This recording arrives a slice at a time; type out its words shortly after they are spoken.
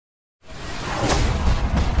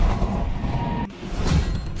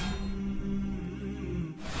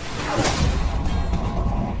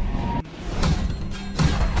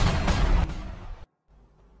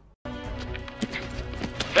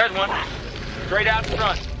find one. Straight out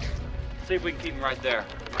front. See if we can keep him right there.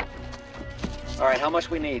 All right, how much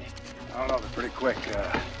we need? I don't know, they're pretty quick.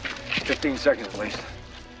 15 seconds at least.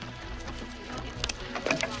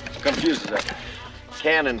 What kind of fuse is that?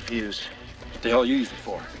 Cannon fuse. What the hell you use it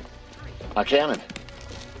for? A cannon.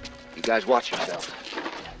 You guys watch yourselves.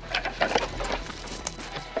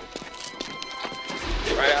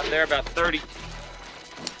 Right out there, about 30.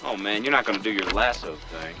 Oh, man, you're not gonna do your lasso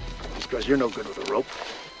thing. Just because you're no good with a rope.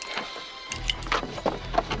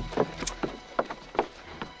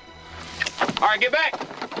 All right, get back.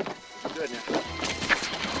 Good now.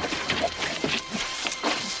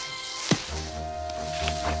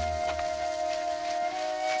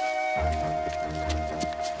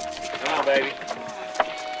 Come on, baby.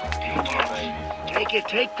 Take it,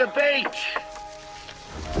 take the bait.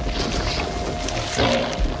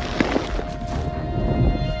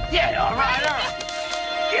 Yeah, all right, all right.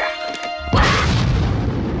 Yeah.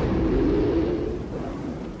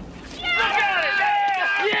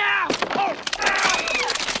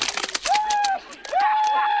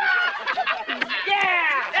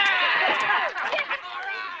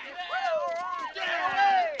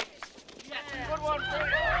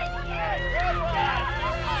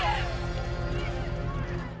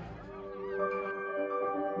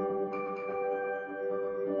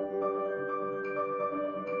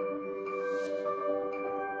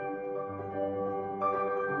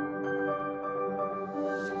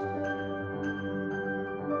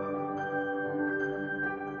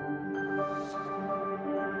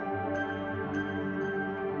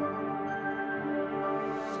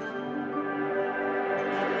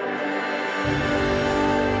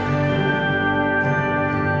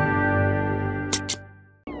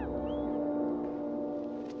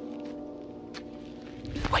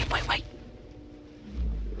 Wait.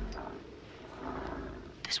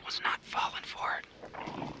 This one's not falling for it.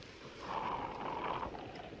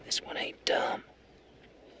 This one ain't dumb.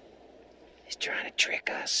 He's trying to trick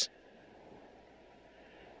us.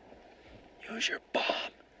 Use your bomb.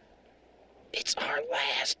 It's our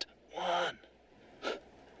last one.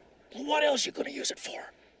 Well, what else you gonna use it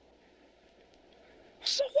for?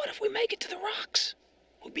 So what if we make it to the rocks?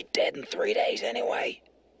 We'll be dead in 3 days anyway.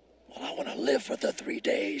 Well, I want to live for the 3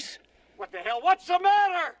 days. What the hell? What's the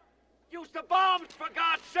matter? Use the bombs, for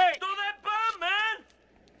God's sake! Throw that bomb, man!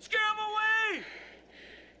 Scare him away!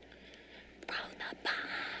 Throw the bomb.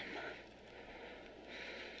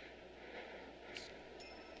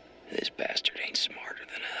 This bastard ain't smarter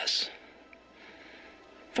than us.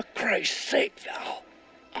 For Christ's sake, Val.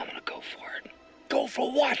 I'm gonna go for it. Go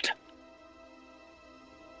for what?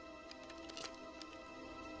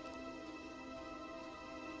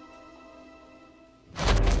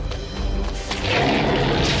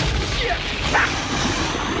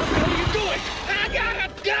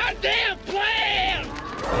 Goddamn plan!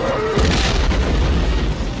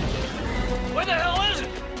 Where the hell is it?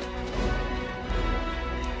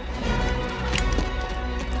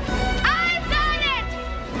 I've done it!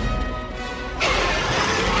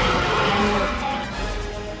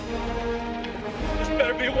 This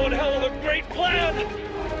better be one hell of a great plan!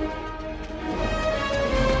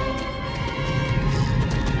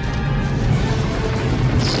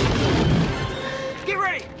 Get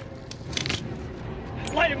ready!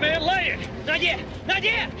 Light it, man, light it! Not yet! Not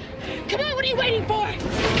yet! Come on, what are you waiting for?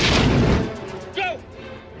 Go!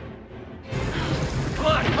 Come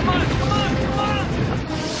on, come on, come on, come on!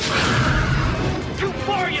 Too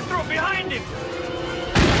far, you throw it behind him!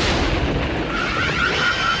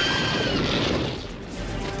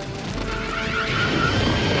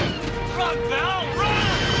 Run, Val, run!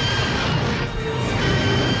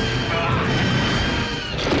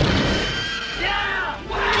 Yeah!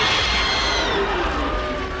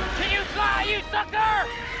 Can you fly, you sucker?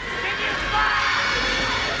 Can you fly?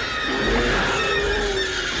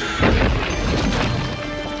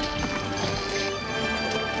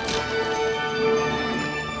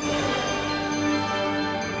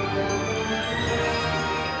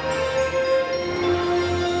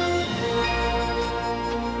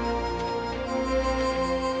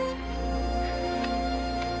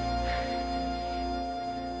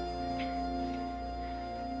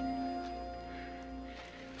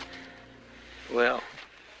 Well,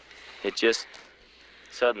 it just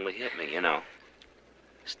suddenly hit me, you know.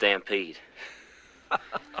 Stampede.